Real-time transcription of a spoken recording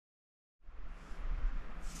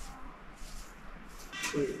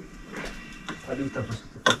अलि उता बस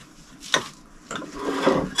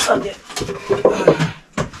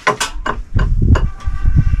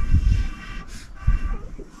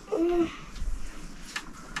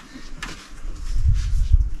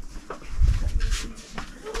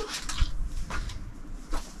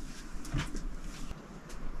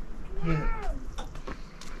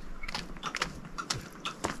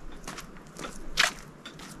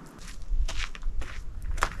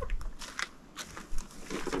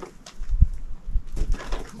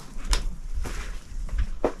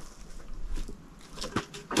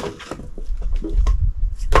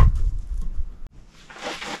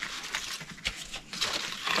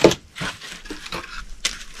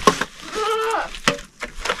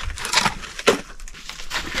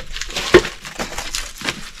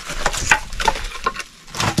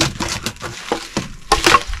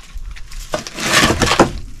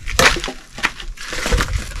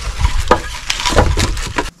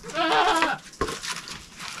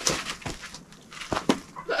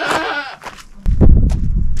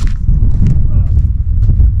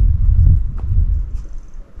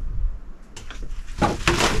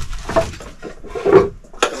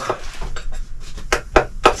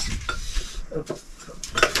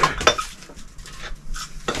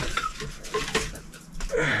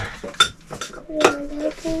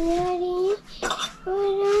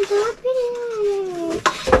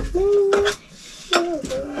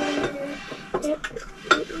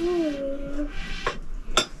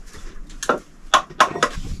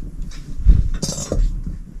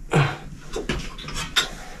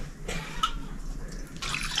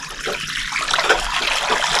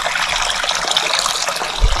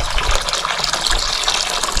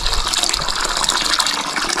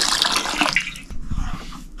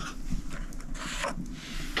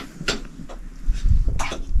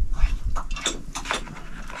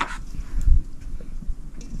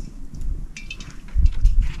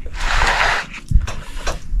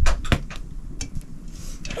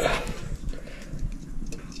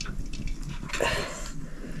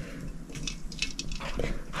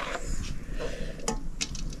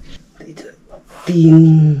तीन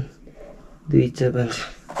दुई चार पाँच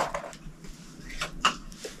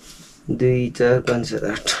 2 4 5 7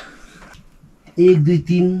 8 1 2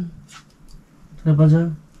 3 4 5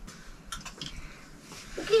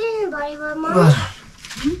 के भाइ मामा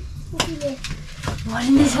के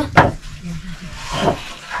भन्दैछ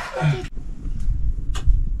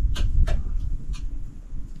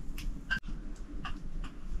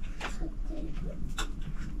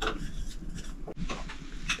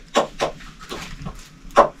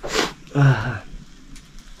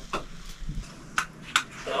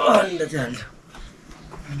अन्डा चाहिँ हाल्छ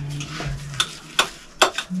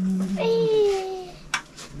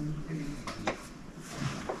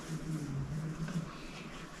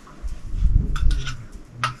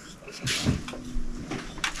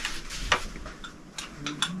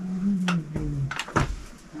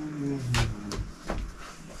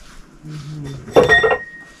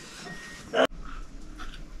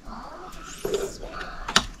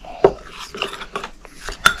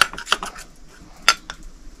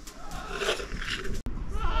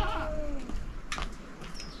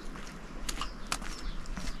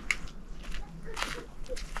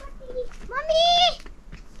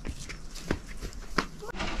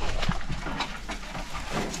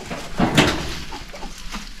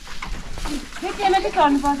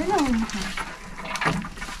गर्नु पर्दैन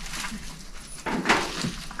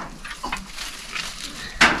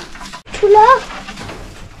ठुलो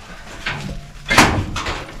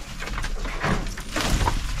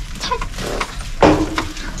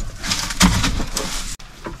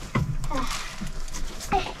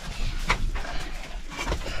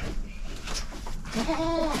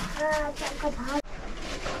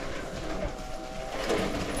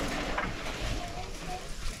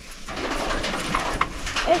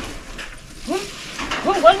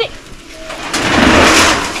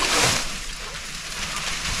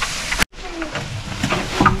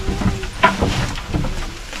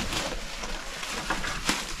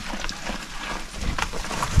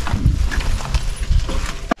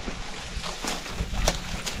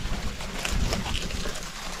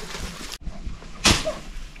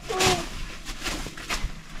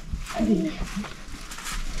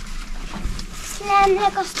स्ल्यामले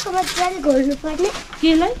कस्तो मजाले घोल्नु पर्ने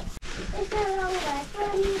केलाई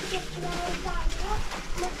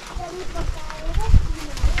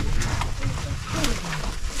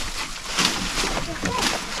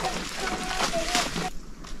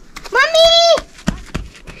मम्मी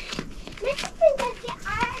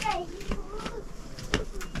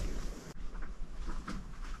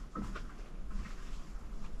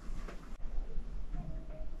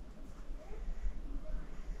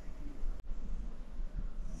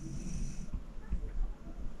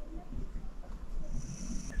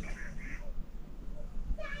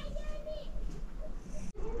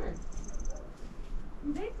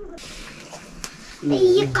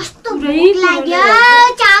यो कस्तो भोक लाग्यो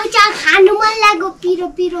चाउ चाउ खानु मन लाग्यो पिरो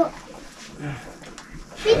पिरो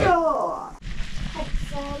पिरो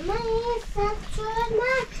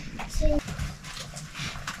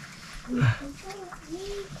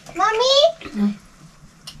मम्मी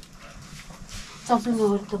चप्पल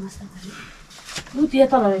गएर त मसा गरे दुध या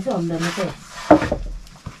तल रहेछ भन्दैन चाहिँ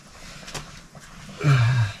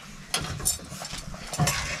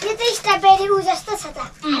यो त स्ट्रबेरी उ जस्तो छ त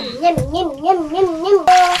यम यम यम यम यम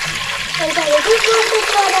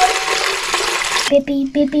peppy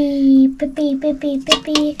peppy peppy peppy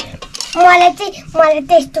peppy मलाई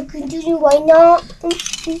त्यस्तो किन्छु नि होइन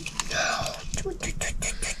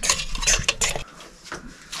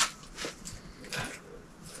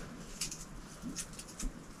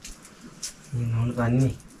नुन पानी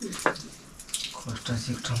खोस्टा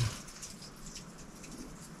सिक्छौँ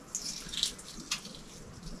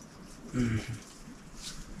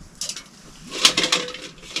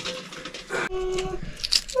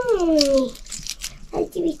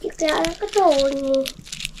Activity claro que torno.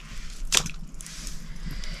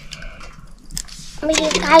 Me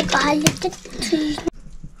cai palha de tudo.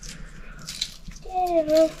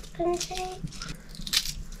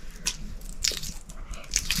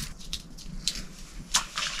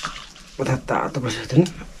 उता तातो बसेको थियो नि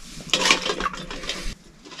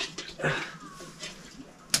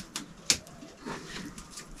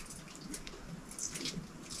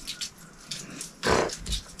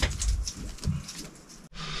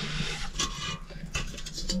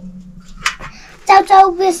चाउ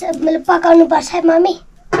बेस मतलब पकाउनु पर्छ मम्मी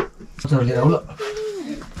चले आउ ल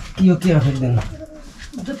के फेक्दैन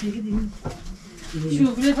त फेकिदिनु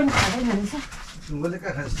सुगले पनि खाँदैन रहेछ सुगले का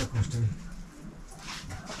खान्छ त खोस्टा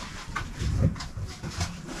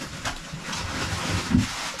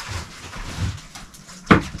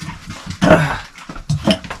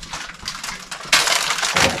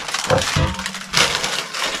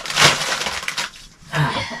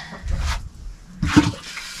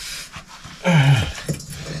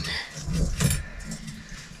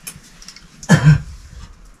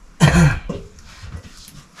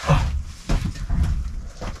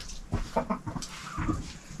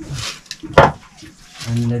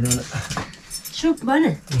सुप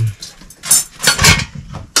बने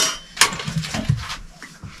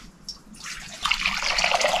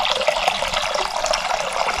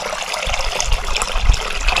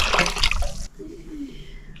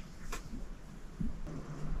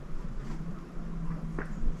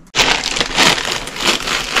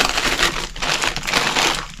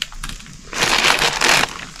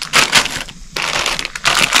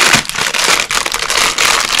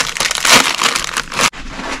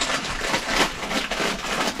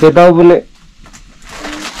त्यता पनि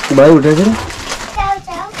भाइ उठेको छ चाउ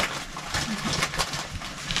चाउ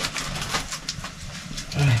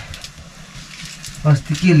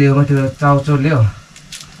अस्ति के ल्यायो त्यो चाउचाउ ल्यायो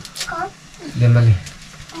लेम्बाले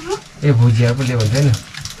ए भुजिया पो ल्यायो भन्छ होइन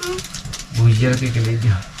भुजिया र के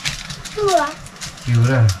ल्याइदियो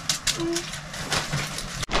चिउरा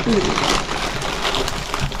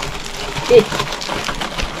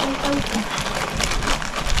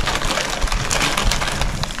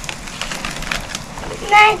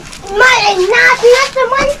मलाई नाच्न त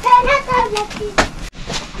मन छैन तर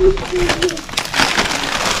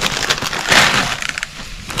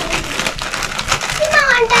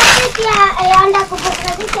अंडाको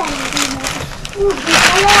बोक्रा चाहिँ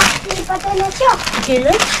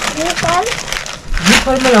केले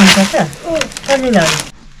नेपालमा लाउनु पर्छ कसले लाउने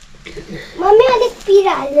मम्मी अलिक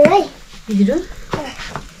पिरो हाल्नु है पिरो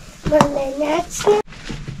मलाई नाच्न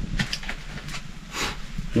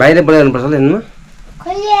बाहिर बनाउनु पर्छ ल हेर्नुमा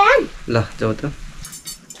खोले आम ल जाऊ त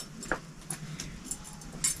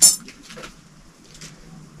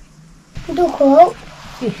दुखो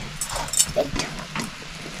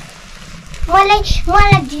मलाई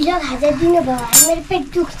ढिलो खाजा दिनु भयो भने मेरो पेट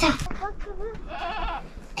दुख्छ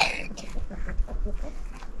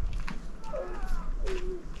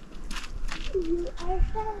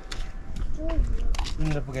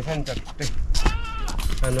पुगेछ नि चट्टै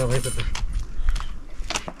खानु भयो त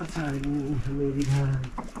मेरी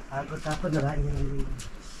आगो तातो लगाइयो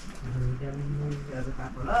आगो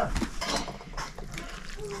तातो ल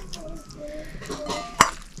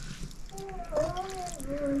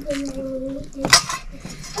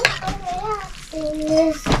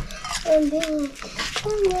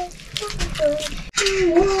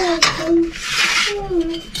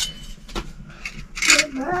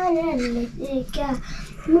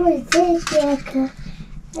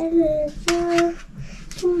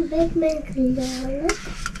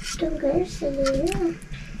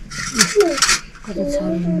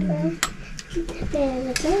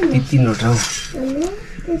तीनवटा हो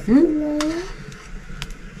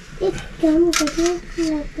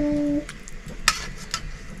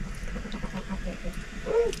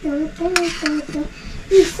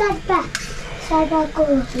सर्पाको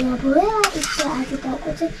भयो यस्तो आधी टाउको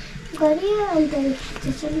चाहिँ गरियो अन्त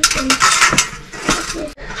त्यसरी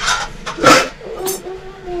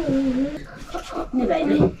नि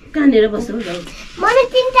भाइले कहाँनिर बस्नु भाइ मलाई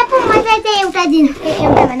तीनटा पो मलाई चाहिँ एउटा दिन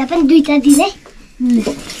एउटा भन्दा पनि दुईटा दिन है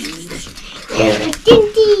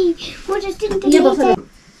तिनटी म चाहिँ तिनटी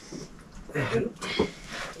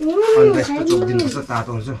अन्त चोक दिनुपर्छ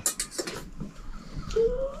तातो हुन्छ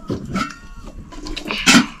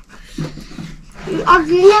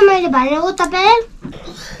अघि नै मैले भनेको तपाईँ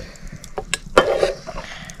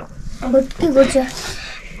अब के गर्छ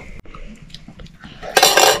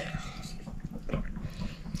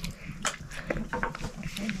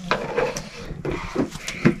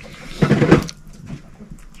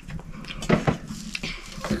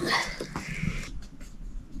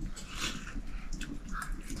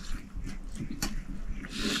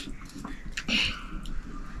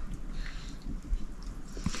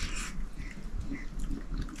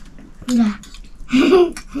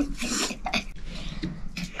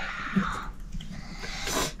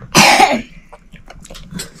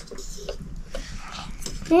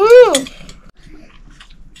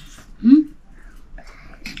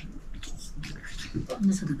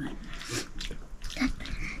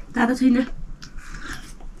तातो छैन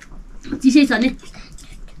चिसै छ नि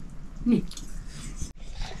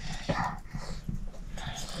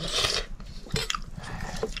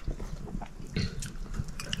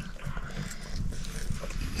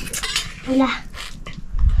ल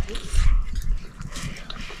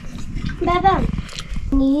बाबा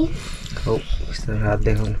नि हौ यस्तो हात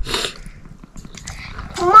देखाउनु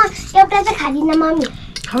म एउटा चाहिँ खादिनँ मम्मी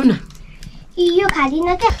खाऊ न यो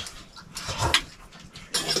खादिनँ क्या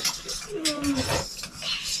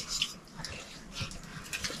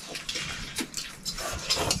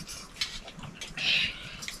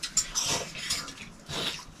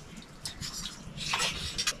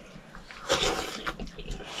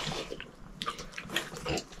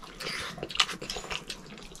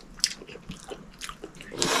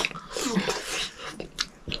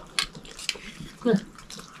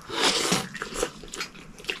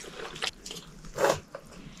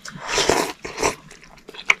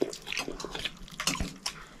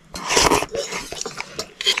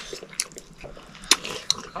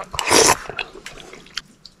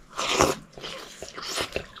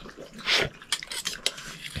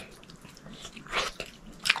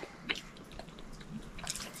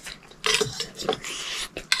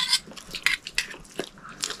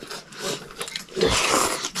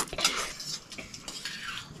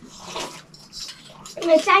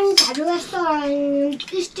चाइनिजहरू यस्तो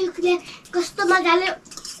स्टिकले कस्तो मजाले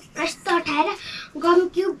यस्तो उठाएर गम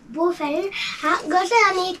क्युब बोफेर गर्छ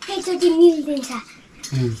अनि एकैचोटि निल्दिन्छ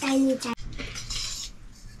Chinese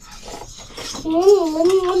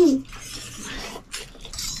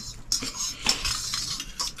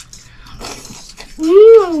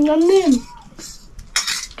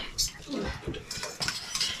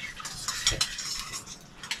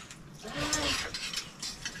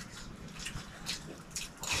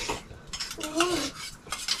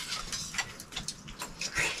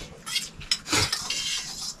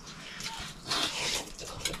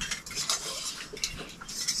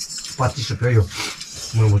Pati sa kayo.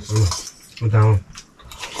 Mamot ko. Utang.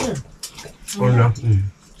 Orna.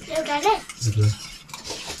 एउटा रे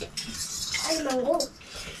अनि mango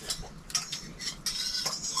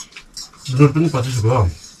Dulur पनि 25 हो.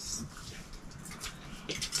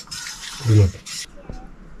 Dulur.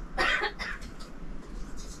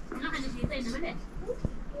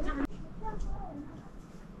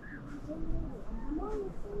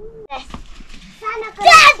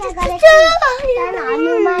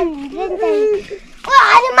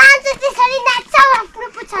 हनुमान चाहिँ त्यसरी नाच्छ आफ्नो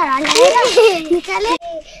पुच्छर हल्लाएर निकाले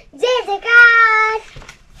जय जयकार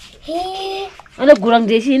हे अनि गुरङ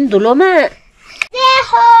देशिन धुलोमा जय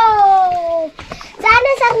हो जान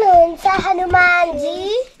सक्नुहुन्छ हनुमानजी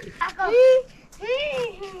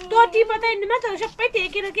टोटी बताइनुमा त सबै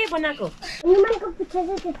टेकेर के बनाएको हनुमानको पुच्छर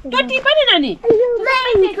चाहिँ त्यस्तो टोटी पनि नानी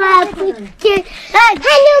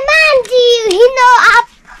हनुमानजी हिँड्नु आप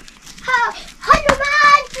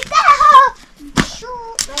हनुमान पिता हो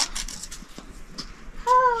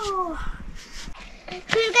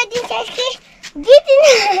फुलका दिन चाहिँ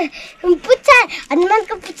पुच्छर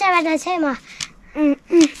हनुमानको पुच्छरबाट चाहिँ म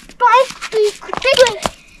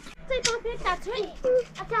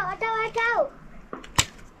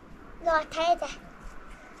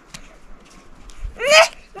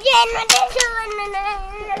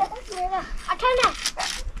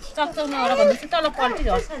चकचक नगर भन्दैछु तल पल्टी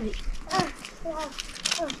झर्छ नि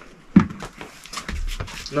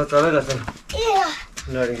नचलाइरहेछ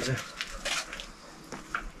लडिन्छ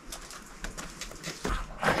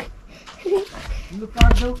लु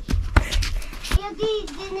पार्छौ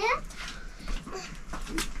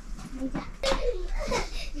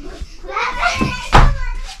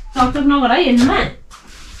चकचक नगर है हेर्नुमा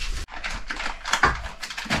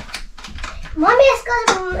मम्मी यसको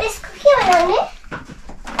के बनाउने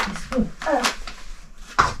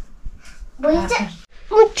बोल्छ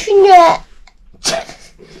मुचुने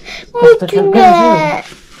मुचुने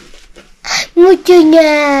मुचुने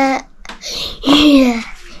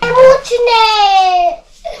मुचुने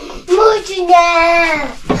मुचुने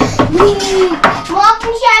म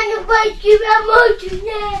पनि सानो बच्ची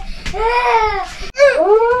मुचुने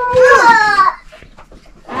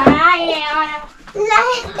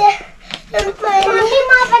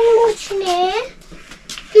मम्मीमा पनि मुछ्ने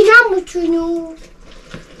किन मुछ्नु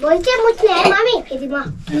भन्छ मुछ्ने है मम्मी फेरि म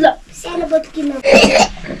ल सानो बोतकीमा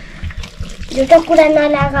झुटो कुरा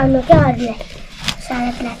नलागाउनु क्या अरूलाई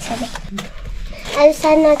सानो लाग्छ अरे अहिले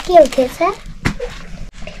सानो के उठेछ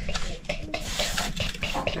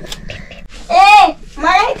ए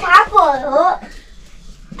मलाई थाहा भयो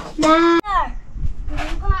ना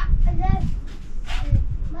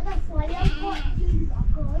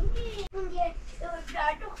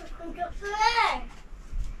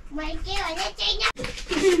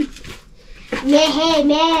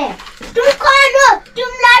मैं तुम कौन हो तुम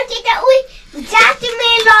लड़के का उई जात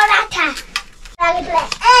में लड़ा था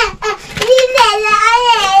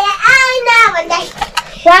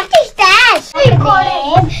What is that?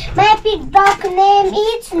 My big dog name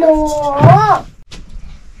is No.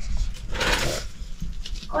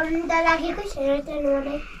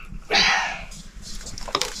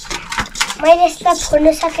 मैले यसलाई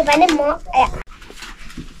फोड्न सके भने म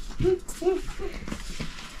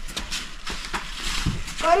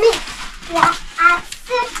मम्मी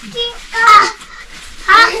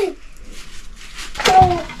अनि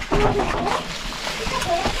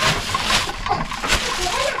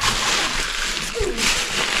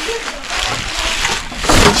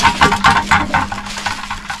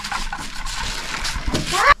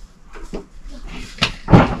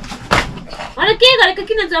के गरेको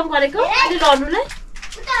किन जम्प गरेको अलि लड्नुलाई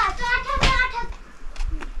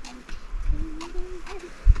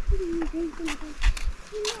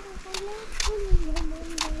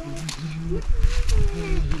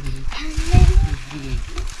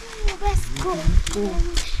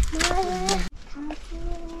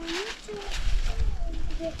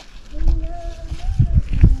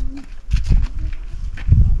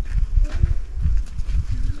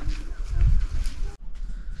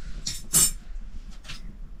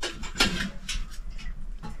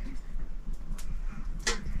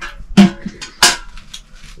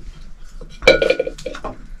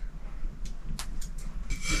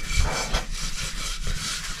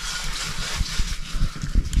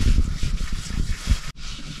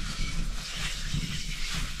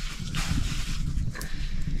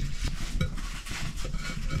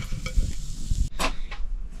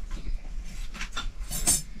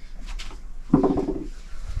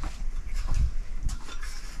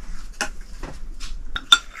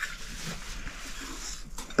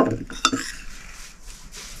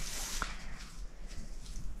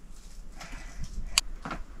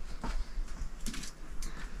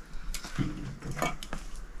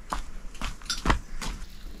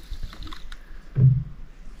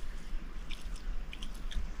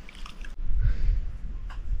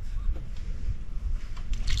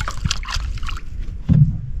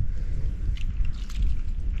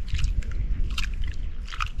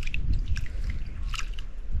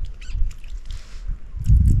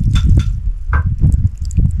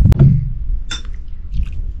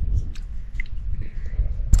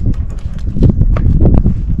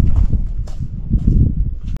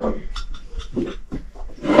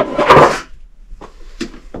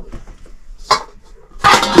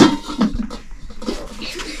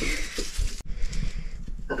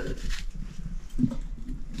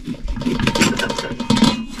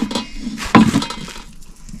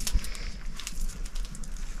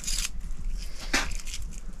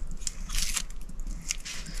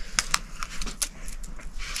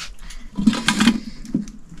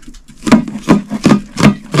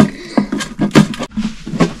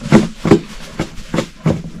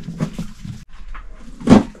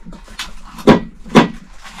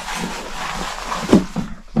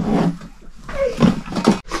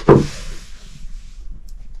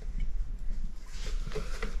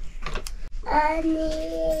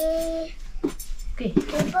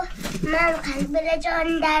माम खाने बेला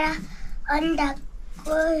चाहिँ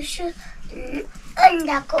अन्डाको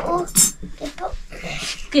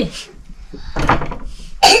के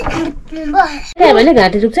भने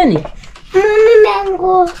घाँटी दुख्छ नि मम्मी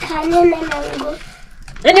म्याङ्गो खाने म्याङ्गो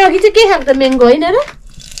अनि अघि चाहिँ के खाएको त म्याङ्गो होइन र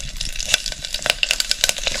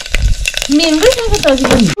म्याङ्गो खाएको त अघि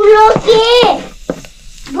पनि ठुलो के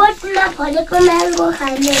बोटमा फलेको म्याङ्गो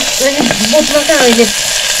खाने बोटमा कहाँ अहिले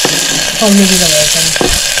फल्ने बिना भएछ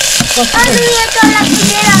अरू यो तल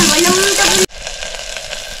कुदेर भनौँ त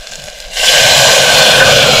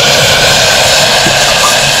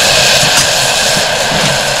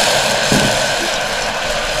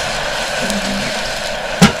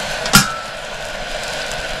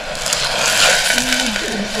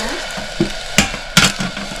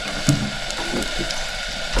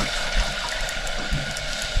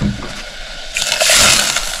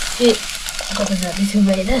कता जाँदैछु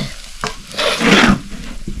बाहिर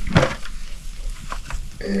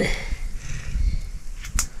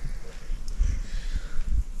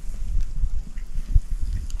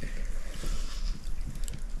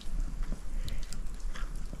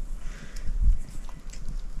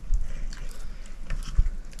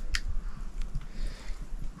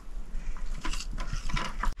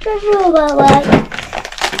बाबा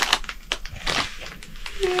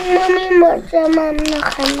मम्मी मर्छ माम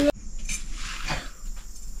नखाने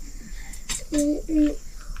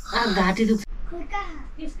घाँटी दुख्छ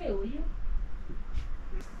त्यसकै हो यो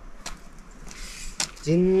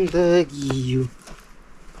जिन्दगी यो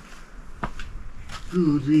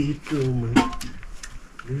कुरेटोमा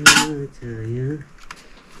छाया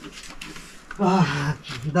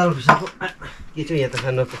दाल खुसाको के छ यहाँ त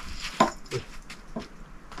खानको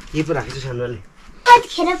के पो राखेको छ सानोले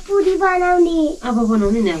कतिखेर पुरी बनाउने अब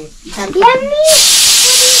बनाउने नि अब यम्मी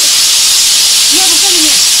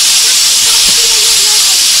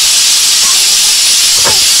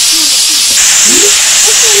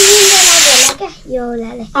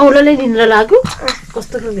औलाले निन्द्रा लाग्यो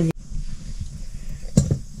कस्तो खालको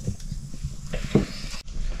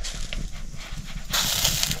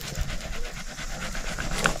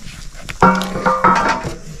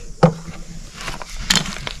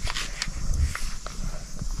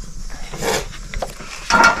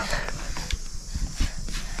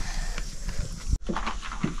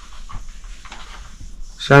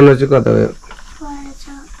सानो चाहिँ कता भयो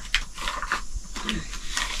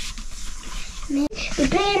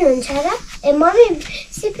ब्रेन हुन्छ र ए मम्मी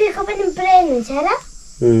सिपीको पनि ब्रेन हुन्छ र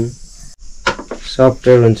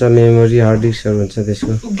सफ्टवेयर हुन्छ मेमोरी हार्ड डिस्कहरू हुन्छ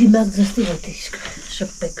त्यसको दिमाग जस्तै हो त्यसको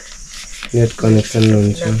सबै नेट कनेक्सन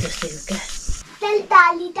हुन्छ तेल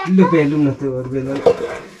ताली त लु पेलुम न त्यो बेला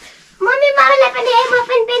मम्मी मलाई पनि म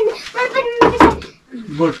पनि पेन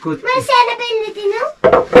बोर्डको मलाई सानो पेन दिनु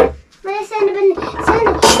मलाई सानो पेन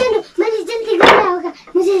सानो मैले जल्दी गर्न होगा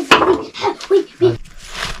मुझे जल्दी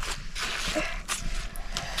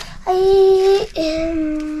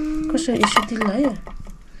कसरी यसो दिल लाग्यो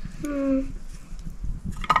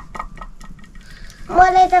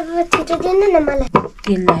मलाई त छिटो दिनु न मलाई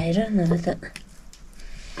तेल लाएर नभए त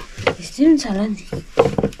यस्तै हुन्छ होला नि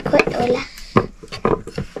खोइ होला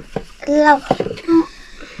ल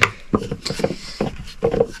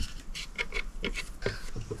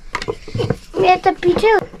मेरो त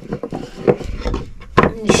पिठो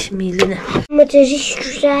मिलेन म चाहिँ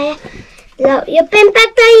रिस आयो ल यो पेन प्याक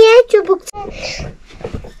त यही चुपुक छ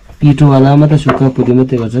पिठोवालामा त सुक्खा पुरी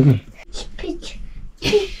मात्रै गर्छ कि pitch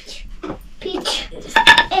pitch pitch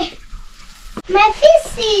A my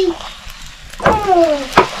fishy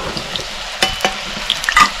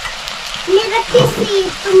मेरो fishy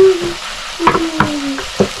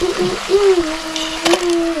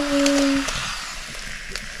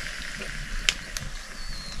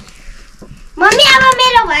मम्मी अब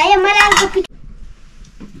मेरो भयो मलाई अर्को पिठो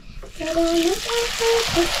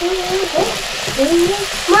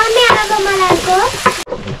मम्मी अब मलाई अर्को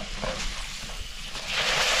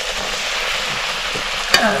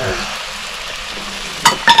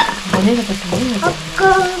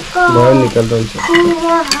बाहर निकलता हुन्छ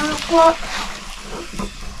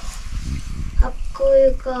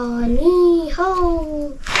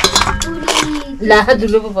ला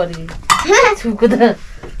दुलो पो पर्यो छुको त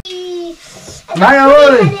माया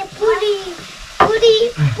ओइ पुरी पुरी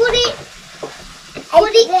पुरी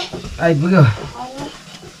पुरी आइपुग्यो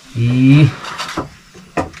इ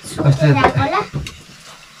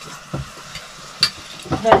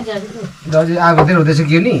दाजु आगो चाहिँ हुँदैछ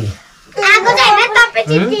कि नि आगो चाहिँ हैन तपाई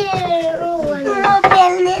चाहिँ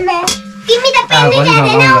पेल्ने न तिमी त पेल्ने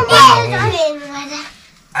जान्दैन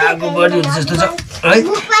आगो बढी हुन्छ जस्तो छ है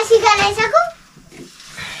मुख पासी गराइसकौ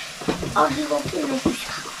अघिको के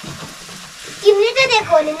तिमीले त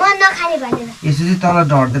दिएको नि म नखाने भनेर यसरी तल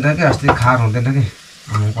ढड्दैन कि अस्ति खार हुँदैन कि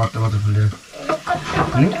कत्रो कत्रो फुलेर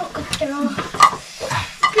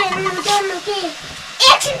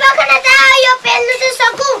एकछिन पकाउन त यो पेल्नु चाहिँ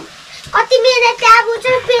सकौँ कति मिहिनेत अब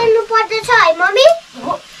चाहिँ पेल्नु पर्दछ है मम्मी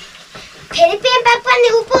फेरि पेम्पाक पनि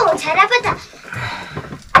उप हुन्छ र पो त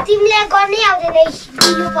तिमीलाई गर्नै आउँदैन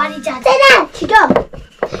बिलो परिजान्छ छिटो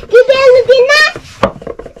कि पेल्नु दिन्न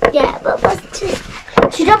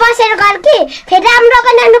छिटो बसेर गर कि फेरि राम्रो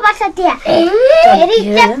बनाउनुपर्छ त्यहाँ फेरि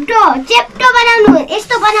चेप्टो बनाउनु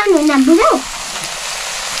यस्तो बनाउनु हुन्न बुझौ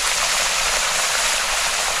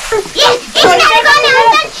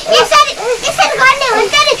यसरी गर्ने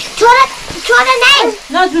हुन्छ नि छोरा नै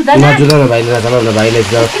नजुदा न भाइले राजा भाइले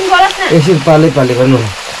एकछिन पाले गर्नु म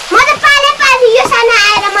त पाले यो सानो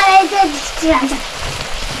आएर मलाई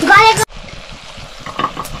गरेको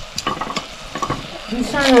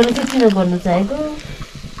सानोहरू चाहिँ किन गर्नु चाहेको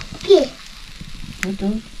के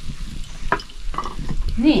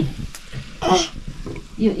नि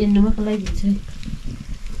यो एन्डमा लगाइदिन्छ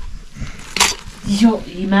यो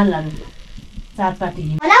हिमाल लानु चारपाटी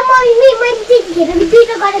होला मैले त्यतिखेर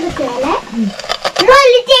दुईटा गरेको थिएँ होला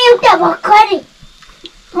मैले चाहिँ एउटा भर्खरै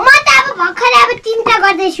म त अब भर्खरै अब तीनटा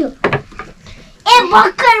गर्दैछु ए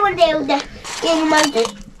भर्खर मात्रै एउटा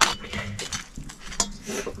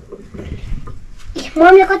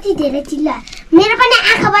मम्मीले कति धेरै चिल्ला मेरो पनि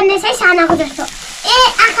आँखा बन्दैछ है सानाको जस्तो ए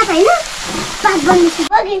आँखा छैन पात बन्दैछु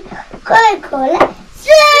खोला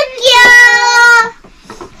सुक्यो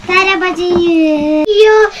 12 बजे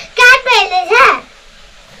यो काट भइरहेछ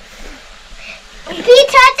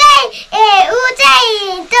पिठो चाहिँ ऊ चाहिँ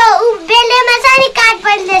त्यो बेलेमा छ नि काट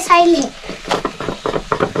भइरहेछ अहिले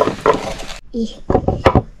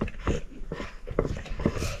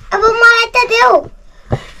अब मलाई त देऊ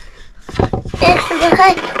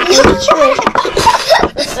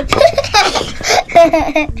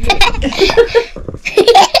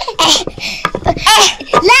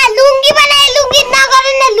ला लुङ्गी बनाए लुङ्गी नगर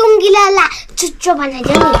न लुङ्गी ला चुच्चो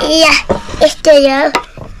बनाइदियो नि या यस्तो यो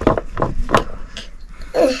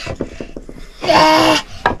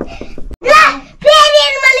ला फेरि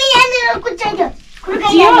मलाई यहाँनिर कुचाइदियो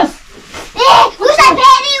ए उसलाई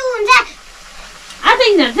फेरि हुन्छ आज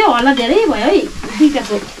यिनीहरू चाहिँ होला धेरै भयो है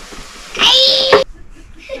दुईटाको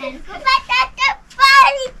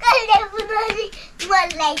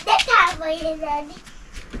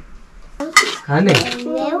खाने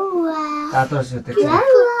यो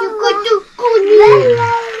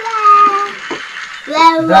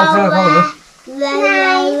दालसँग खाने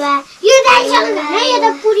यो त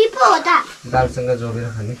पुरी पो हो त दालसँग जोडेर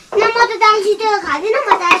खाने न म त दालसित खाँदिनँ म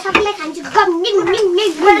त सबैलाई खान्छु त्यो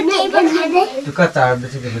कहाँ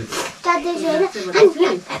चाड्दैछ त्यो फेरि चाहदैछु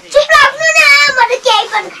होइन चुप लाग्नु न म त केही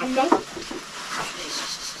पनि खाँदैन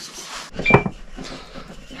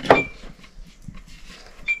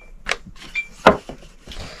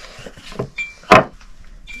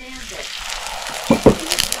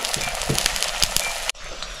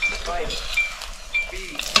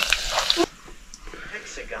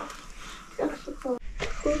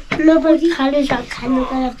नबोली खानु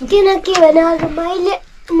गएको किनकि भने अघि मैले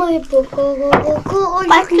भोको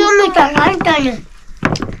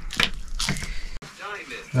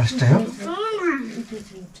लास्ट हो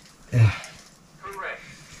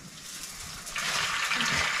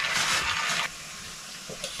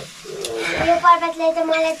यो पर्वतले त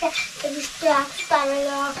मलाई त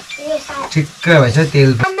ठिक्कै भएछ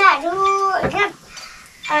तेल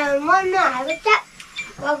मन्नुहरू त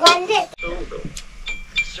भगवानले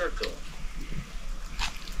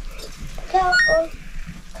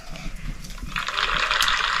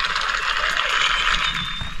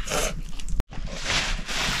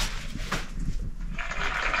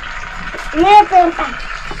मेरो Pempa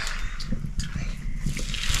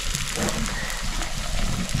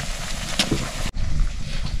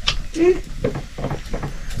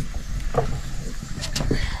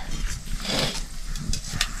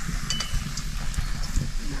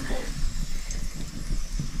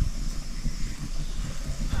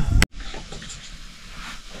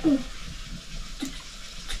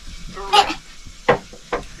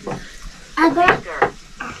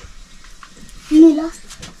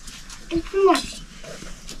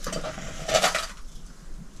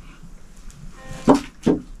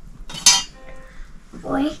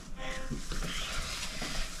Oi.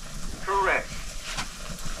 Correct.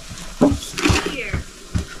 Here.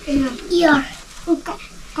 Here. Correct.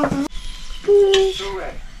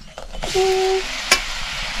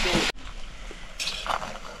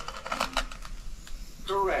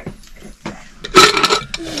 Correct.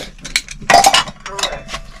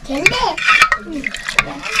 Correct. Can they?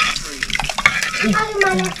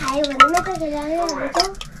 आमाले खायो भने मात्रै खेलायो भनेको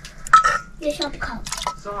यो सब खाऊ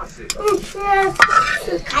Sausage.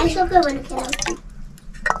 खाइसक्यो भने खेलाउँछु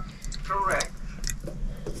Correct.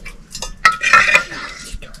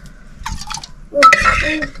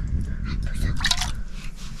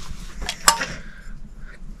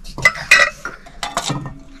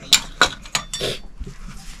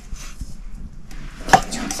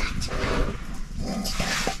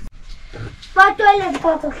 toilet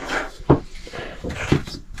gएको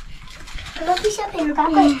ल पिसा फेर्नु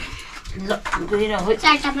गएको ल गइरहो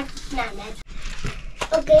चारटा मात्र नाला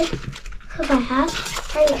ओके खबर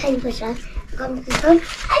खाइनुपर्छ कम्प्युटर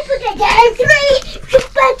आइपुगे ग्यारेन्टीमै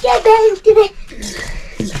सुपर ग्यारेन्टीमै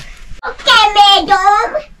ओके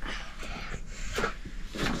म्याडम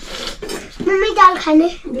मम्मी दाल खाने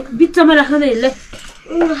बिचमा राख्न यसले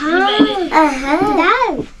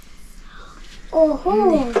दाल ओहो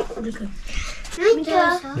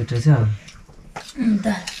मिठो छ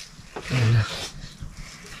दाल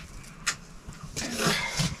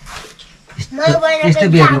यस्तै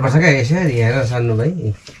बेर्नुपर्छ क्या यसरी हेरेर सान्नु भाइ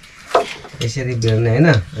यसरी बेर्ने होइन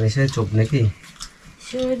अनि यसरी चोप्ने कि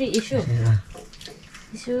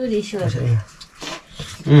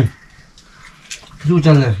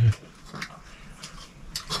उचाल्ने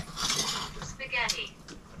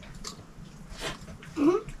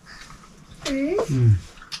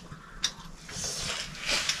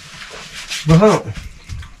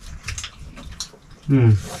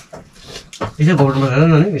इसे घोटमा हेर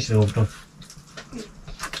न नि यसरी घोटो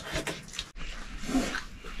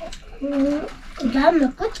दाल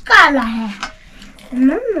में कुछ काला है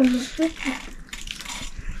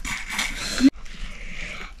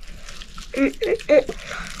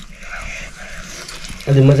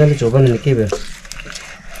अलि मजाले झोप न के भयो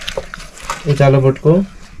उचालो बोटको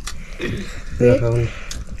खाउनु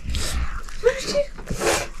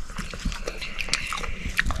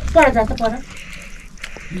पर जात पर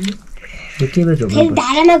के भयो झोप फेरि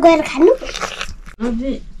धारामा गएर खानु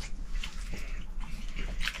अझै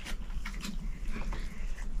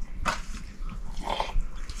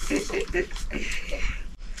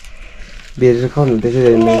बेरेर खाउनु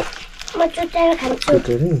त्यसरी म चुटाएर खान्छु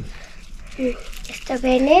यस्तो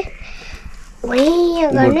बेर्ने वहीँ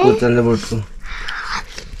गर्ने उचाल्ने बोटको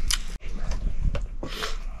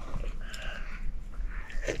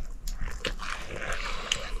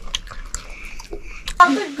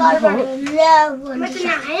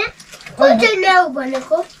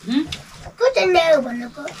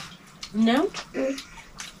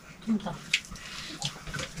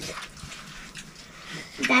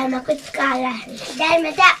दालमा कुछ काला है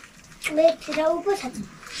दालमा त मेथी र उप छ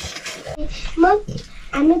म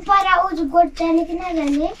हामी परा उज गोठ जाने कि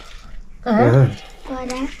नजाने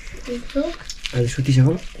परा उजो अनि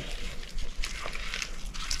सुतिसक्यो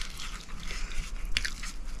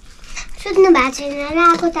सुत्नु भएको छैन र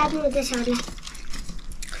आएको ताप्नु हुँदैछ होला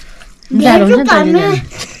जाडो हुन्छ नि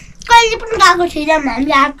कहिले पनि गएको छैन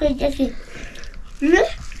हामी आएको एकैछिन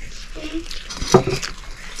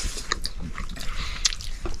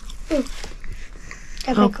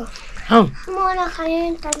तपाईँको खाऊ मलाई खायो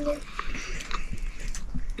नि तले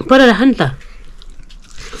पर राख नि त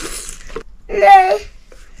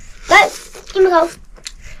तिमी खाऊ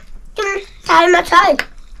तिमी थालमा छ है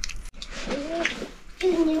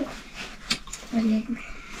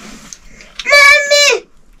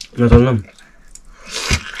नचल्नु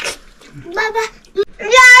बाबा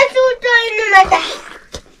या सुत्नु मत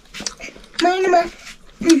मैनमा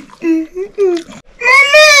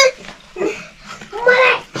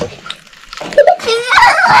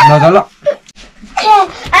नचल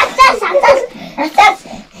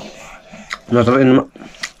नचल इनमा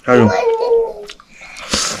खानु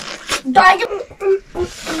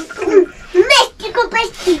मेस्टीको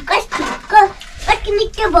पेस्टी कस्टीको कति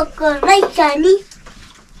मिठो भएको रहेछ नि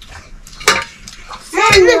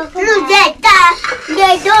मुझे दे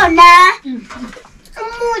दो ना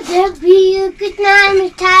मुझे भी कितना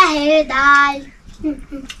मीठा है दाल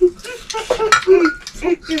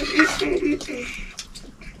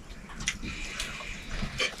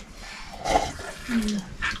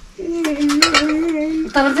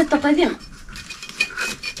तर चाहिँ तपाईँ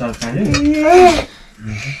तरकारी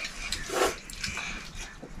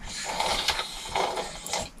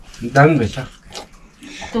दामी भएछ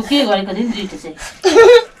तँ के गरेको थिएँ दुईटा चाहिँ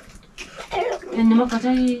एन्डमा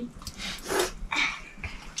चाहिँ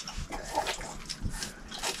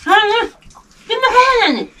किन खान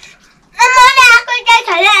जाने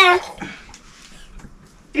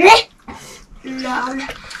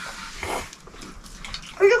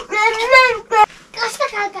कस्तो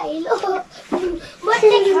खालको हिलो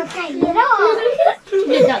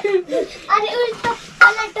अनि उल्टो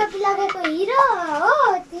काला टोपी लगाएको हिरो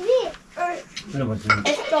हो तिमी ल बच्चा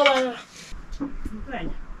यस्तो